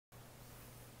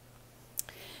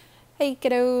Hey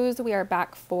kiddos, we are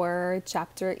back for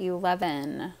chapter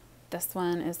 11. This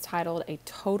one is titled A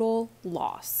Total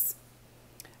Loss.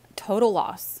 Total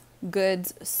loss.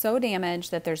 Goods so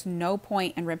damaged that there's no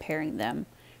point in repairing them,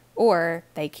 or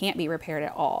they can't be repaired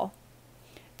at all.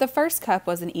 The first cup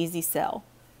was an easy sell.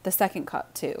 The second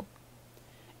cup, too.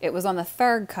 It was on the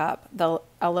third cup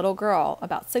a little girl,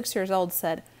 about 6 years old,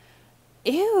 said,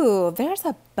 "Ew, there's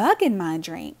a bug in my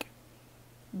drink."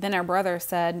 Then her brother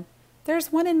said,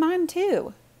 "There's one in mine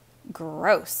too."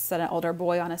 "Gross," said an older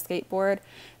boy on a skateboard.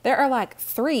 "There are like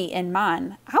 3 in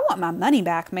mine. I want my money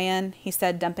back, man," he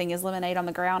said, dumping his lemonade on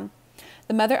the ground.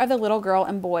 The mother of the little girl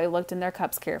and boy looked in their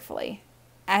cups carefully.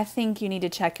 "I think you need to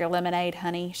check your lemonade,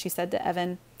 honey," she said to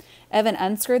Evan. Evan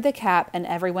unscrewed the cap and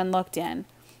everyone looked in.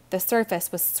 The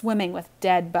surface was swimming with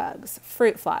dead bugs,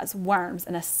 fruit flies, worms,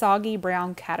 and a soggy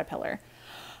brown caterpillar.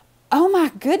 "Oh my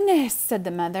goodness," said the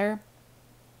mother.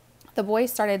 The boy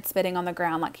started spitting on the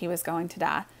ground like he was going to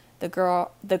die. The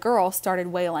girl started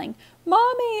wailing,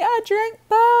 "Mommy, I drank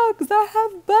bugs. I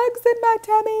have bugs in my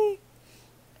tummy."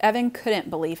 Evan couldn't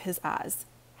believe his eyes.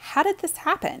 How did this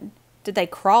happen? Did they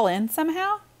crawl in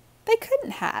somehow? They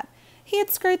couldn't have. He had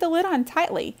screwed the lid on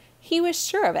tightly. He was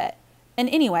sure of it. And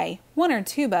anyway, 1 or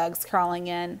 2 bugs crawling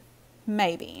in.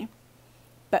 Maybe.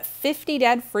 But 50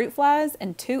 dead fruit flies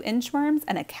and 2 inchworms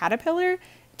and a caterpillar? It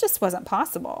just wasn't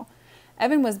possible.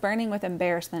 Evan was burning with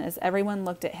embarrassment as everyone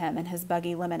looked at him and his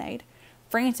buggy lemonade.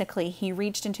 Frantically, he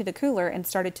reached into the cooler and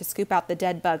started to scoop out the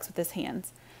dead bugs with his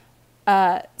hands.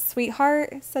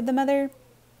 Sweetheart," said the mother,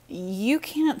 "you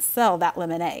can't sell that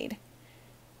lemonade."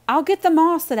 "I'll get them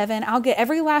all," said Evan. "I'll get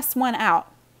every last one out."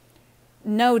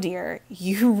 "No, dear,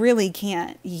 you really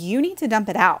can't. You need to dump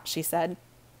it out," she said.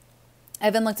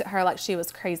 Evan looked at her like she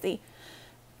was crazy.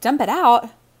 "Dump it out?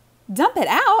 Dump it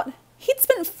out?" He'd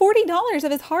spent $40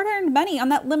 of his hard-earned money on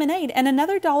that lemonade and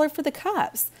another $1 for the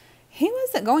cups. He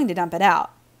wasn't going to dump it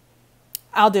out.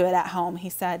 "I'll do it at home," he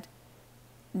said.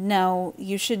 "No,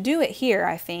 you should do it here,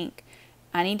 I think.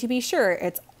 I need to be sure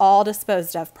it's all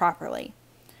disposed of properly."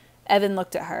 Evan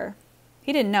looked at her.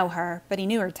 He didn't know her, but he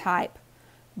knew her type.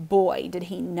 Boy, did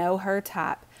he know her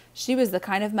type. She was the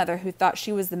kind of mother who thought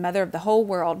she was the mother of the whole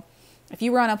world. If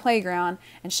you were on a playground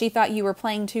and she thought you were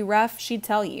playing too rough, she'd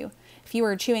tell you. If you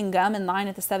were chewing gum in line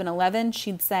at the 7-Eleven,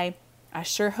 she'd say, "I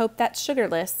sure hope that's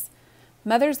sugarless."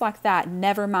 Mothers like that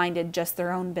never minded just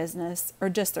their own business or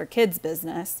just their kids'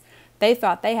 business. They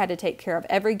thought they had to take care of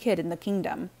every kid in the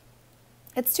kingdom.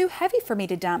 "It's too heavy for me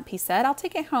to dump," he said. "I'll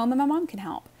take it home and my mom can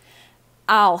help."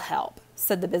 "I'll help,"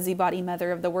 said the busybody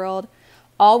mother of the world.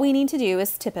 "All we need to do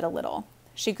is tip it a little."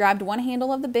 She grabbed one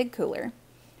handle of the big cooler.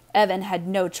 Evan had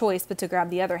no choice but to grab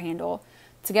the other handle.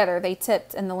 Together they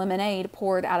tipped and the lemonade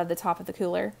poured out of the top of the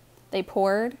cooler. They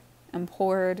poured and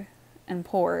poured and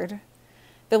poured.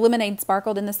 The lemonade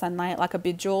sparkled in the sunlight like a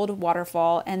bejeweled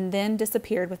waterfall and then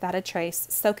disappeared without a trace,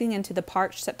 soaking into the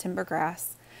parched September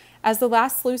grass. As the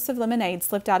last sluice of lemonade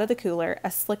slipped out of the cooler, a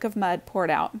slick of mud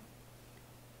poured out.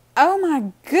 "Oh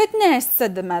my goodness,"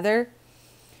 said the mother.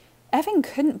 Evan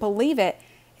couldn't believe it.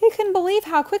 He couldn't believe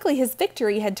how quickly his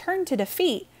victory had turned to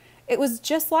defeat. It was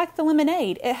just like the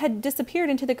lemonade. It had disappeared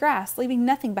into the grass, leaving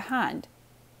nothing behind.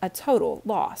 A total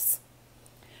loss.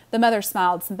 The mother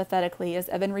smiled sympathetically as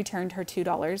Evan returned her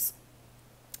 $2.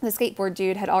 The skateboard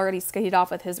dude had already skated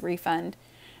off with his refund.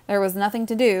 There was nothing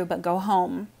to do but go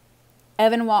home.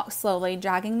 Evan walked slowly,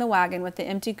 dragging the wagon with the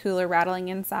empty cooler rattling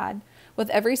inside. With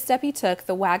every step he took,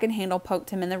 the wagon handle poked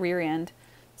him in the rear end.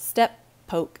 Step,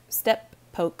 poke, step,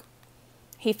 poke.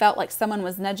 He felt like someone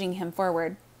was nudging him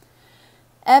forward.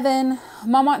 "Evan,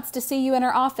 Mom wants to see you in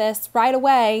her office right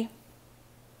away."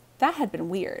 That had been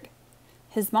weird.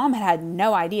 His mom had had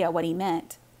no idea what he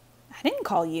meant. "I didn't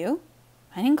call you.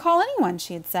 I didn't call anyone,"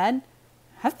 she had said.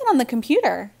 "I've been on the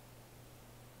computer."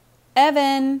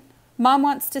 "Evan, Mom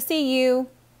wants to see you."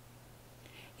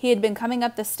 He had been coming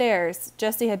up the stairs.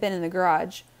 Jessie had been in the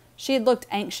garage. She had looked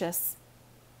anxious.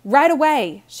 "Right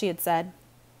away," she had said.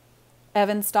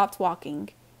 Evan stopped walking.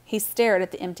 He stared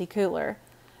at the empty cooler.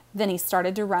 Then he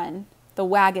started to run. The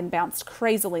wagon bounced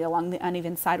crazily along the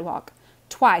uneven sidewalk.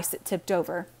 Twice it tipped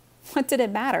over. What did it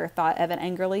matter, thought Evan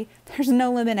angrily. There's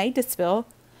no lemonade to spill.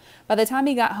 By the time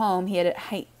he got home, he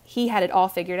had it all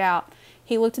figured out.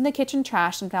 He looked in the kitchen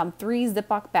trash and found 3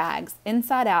 Ziploc bags,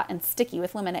 inside out and sticky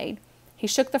with lemonade. He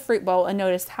shook the fruit bowl and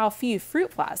noticed how few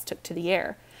fruit flies took to the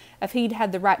air. If he'd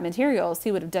had the right materials,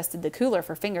 he would have dusted the cooler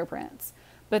for fingerprints.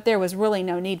 But there was really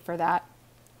no need for that.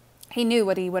 He knew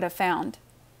what he would have found.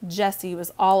 Jessie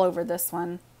was all over this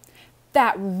one.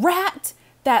 "That rat!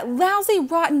 That lousy,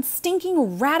 rotten,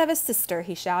 stinking rat of a sister!"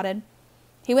 he shouted.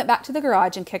 He went back to the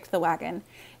garage and kicked the wagon.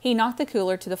 He knocked the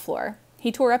cooler to the floor.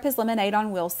 He tore up his lemonade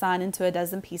on wheels sign into a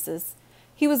dozen pieces.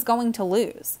 He was going to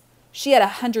lose. She had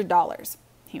 $100.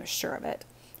 He was sure of it.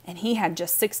 And he had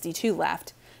just 62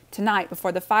 left. Tonight,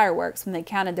 before the fireworks, when they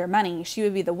counted their money, she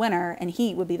would be the winner and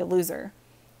he would be the loser.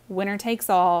 Winner takes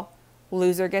all,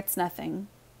 loser gets nothing.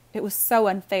 It was so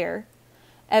unfair.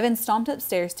 Evan stomped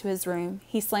upstairs to his room.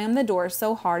 He slammed the door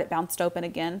so hard it bounced open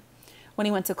again. When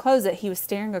he went to close it, he was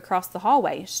staring across the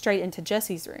hallway, straight into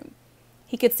Jessie's room.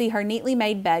 He could see her neatly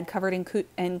made bed covered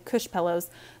in cush pillows,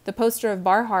 the poster of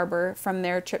Bar Harbor from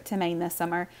their trip to Maine this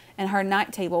summer, and her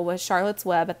night table with Charlotte's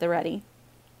Web at the ready.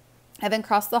 Evan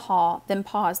crossed the hall, then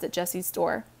paused at Jessie's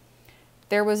door.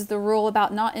 There was the rule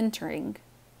about not entering.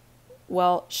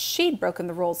 Well, she'd broken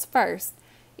the rules first.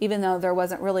 Even though there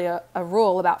wasn't really a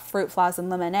rule about fruit flies and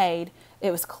lemonade,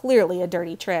 it was clearly a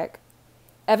dirty trick.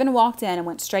 Evan walked in and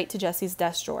went straight to Jessie's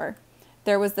desk drawer.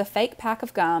 There was the fake pack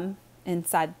of gum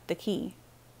inside the key.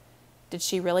 Did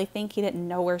she really think he didn't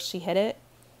know where she hid it?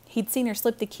 He'd seen her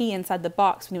slip the key inside the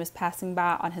box when he was passing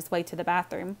by on his way to the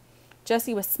bathroom.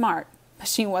 Jessie was smart, but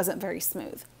she wasn't very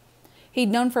smooth. He'd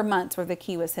known for months where the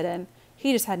key was hidden.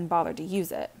 He just hadn't bothered to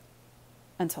use it.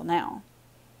 Until now.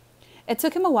 It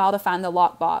took him a while to find the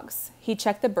lockbox. He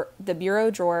checked the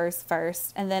bureau drawers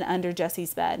first and then under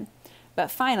Jessie's bed. But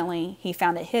finally, he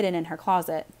found it hidden in her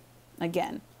closet.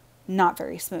 Again, not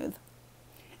very smooth.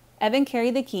 Evan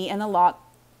carried the key and the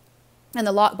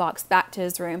lockbox back to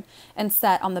his room and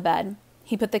sat on the bed.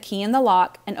 He put the key in the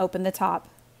lock and opened the top.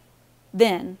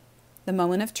 Then, the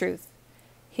moment of truth,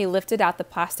 he lifted out the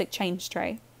plastic change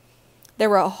tray. There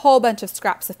were a whole bunch of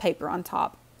scraps of paper on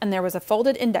top, and there was a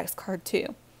folded index card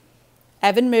too.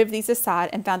 Evan moved these aside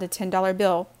and found a $10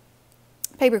 bill,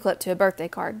 paperclip to a birthday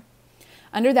card.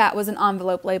 Under that was an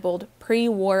envelope labeled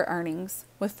pre-war earnings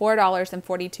with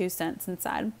 $4.42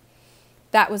 inside.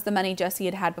 That was the money Jessie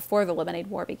had had before the lemonade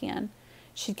war began.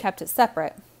 She'd kept it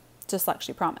separate, just like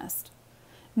she promised.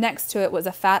 Next to it was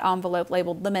a fat envelope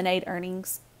labeled lemonade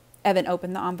earnings. Evan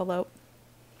opened the envelope.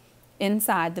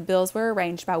 Inside, the bills were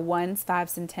arranged by ones,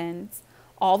 fives, and tens.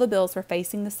 All the bills were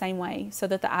facing the same way, so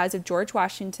that the eyes of George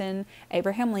Washington,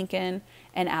 Abraham Lincoln,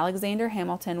 and Alexander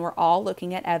Hamilton were all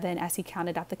looking at Evan as he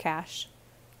counted out the cash.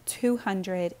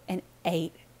 $208.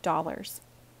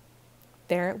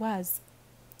 There it was,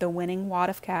 the winning wad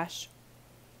of cash.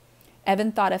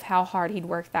 Evan thought of how hard he'd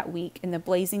worked that week in the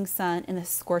blazing sun and the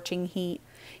scorching heat.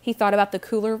 He thought about the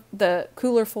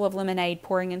cooler full of lemonade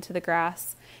pouring into the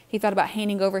grass. He thought about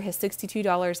handing over his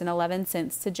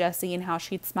 $62.11 to Jessie and how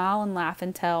she'd smile and laugh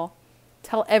and tell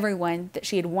everyone that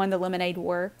she had won the lemonade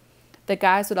war. The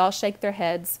guys would all shake their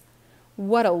heads.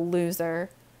 What a loser.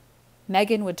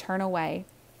 Megan would turn away.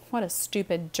 What a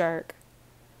stupid jerk.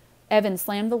 Evan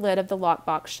slammed the lid of the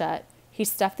lockbox shut. He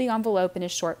stuffed the envelope in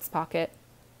his shorts pocket.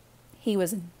 He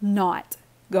was not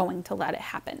going to let it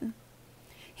happen.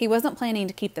 He wasn't planning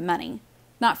to keep the money.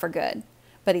 Not for good.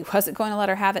 But he wasn't going to let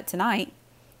her have it tonight.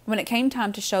 When it came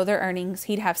time to show their earnings,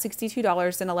 he'd have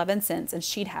 $62.11 and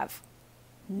she'd have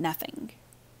nothing.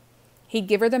 He'd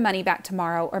give her the money back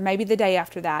tomorrow or maybe the day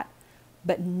after that,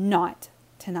 but not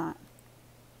tonight.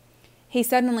 He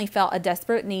suddenly felt a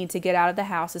desperate need to get out of the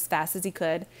house as fast as he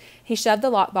could. He shoved the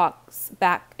lockbox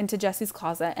back into Jessie's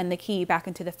closet and the key back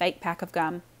into the fake pack of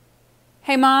gum.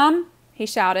 "Hey, Mom," he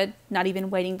shouted, not even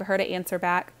waiting for her to answer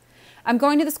back. "I'm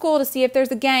going to the school to see if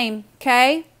there's a game,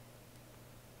 okay?"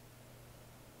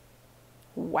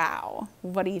 Wow,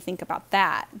 what do you think about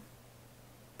that?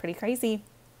 Pretty crazy.